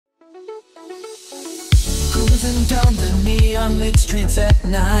Cruising down the neon lit streets at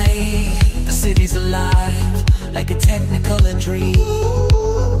night. The city's alive, like a technicolor dream.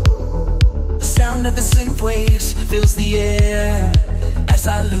 The sound of the synthwaves fills the air as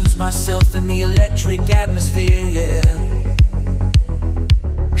I lose myself in the electric atmosphere.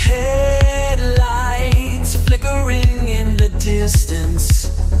 Headlights flickering in the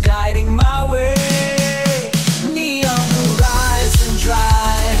distance, guiding my way. Neon horizon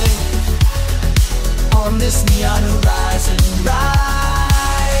drive, on this neon horizon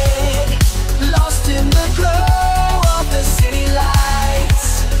ride, lost in the glow of the city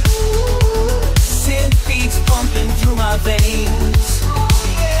lights. Synth beats pumping through my veins.